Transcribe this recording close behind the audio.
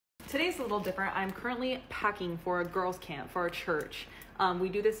Today's a little different. I'm currently packing for a girls' camp for our church. We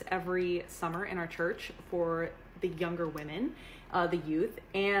do this every summer in our church for the younger women, the youth,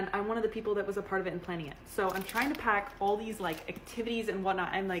 and I'm one of the people that was a part of it and planning it. So I'm trying to pack all these like activities and whatnot.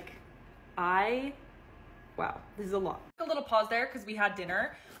 I'm like, wow, this is a lot. A little pause there because we had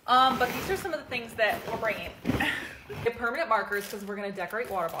dinner, but these are some of the things that we're bringing. We have permanent markers because we're gonna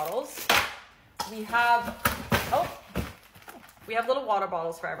decorate water bottles. We have little water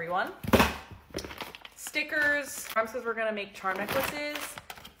bottles for everyone. Stickers, because we're gonna make charm necklaces,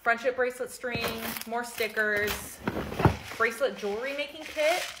 friendship bracelet string, more stickers, bracelet jewelry making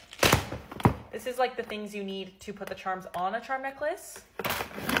kit. This is like the things you need to put the charms on a charm necklace.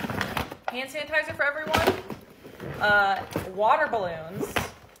 Hand sanitizer for everyone. Water balloons.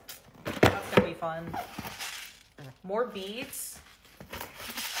 That's gonna be fun. More beads.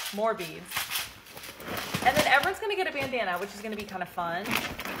 More beads. And then everyone's gonna get a bandana, which is gonna be kind of fun.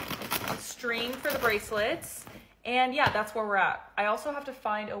 String for the bracelets. And yeah, that's where we're at. I also have to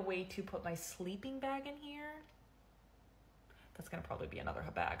find a way to put my sleeping bag in here. That's gonna probably be another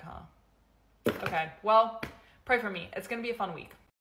bag, huh? Okay, well, pray for me. It's gonna be a fun week.